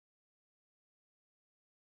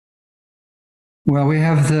Well, we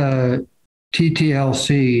have the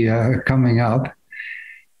TTLC coming up.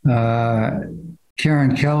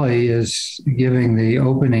 Karen Kelly is giving the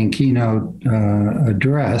opening keynote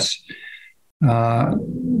address.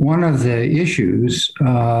 One of the issues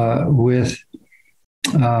with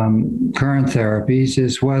current therapies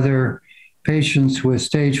is whether patients with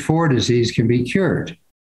stage 4 disease can be cured,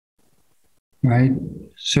 right?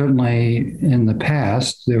 Certainly in the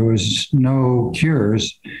past, there was no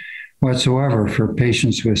cures whatsoever for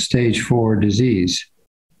patients with stage 4 disease.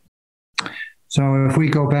 So if we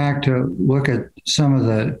go back to look at some of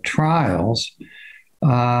the trials,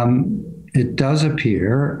 it does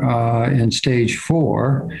appear in stage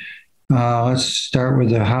 4, let's start with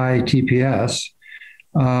the high TPS.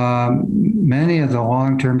 Many of the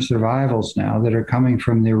long-term survivals now that are coming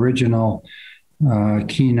from the original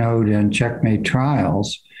Keynote and Checkmate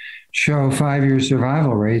trials show 5-year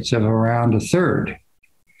survival rates of around a third.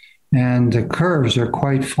 And the curves are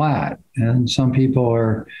quite flat. And some people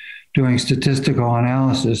are doing statistical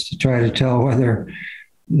analysis to try to tell whether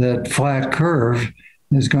that flat curve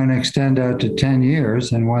is going to extend out to 10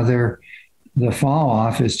 years and whether the fall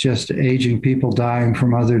off is just aging people dying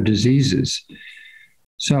from other diseases.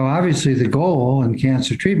 So obviously the goal in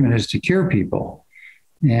cancer treatment is to cure people.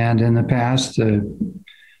 And in the past,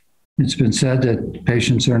 it's been said that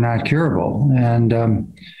patients are not curable.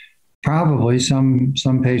 And probably some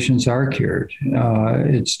patients are cured.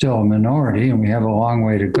 It's still a minority, and we have a long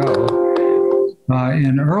way to go.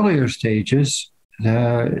 In earlier stages,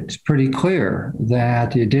 it's pretty clear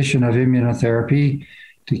that the addition of immunotherapy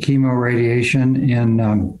to chemoradiation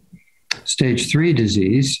in stage 3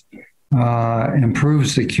 disease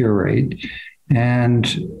improves the cure rate. And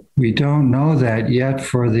we don't know that yet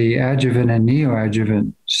for the adjuvant and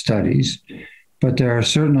neoadjuvant studies, but there are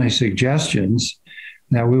certainly suggestions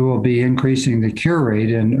that we will be increasing the cure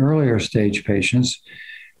rate in earlier stage patients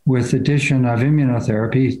with addition of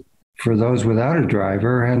immunotherapy for those without a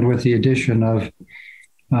driver and with the addition of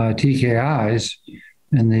TKIs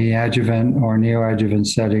in the adjuvant or neoadjuvant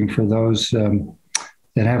setting for those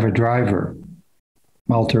that have a driver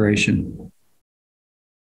alteration.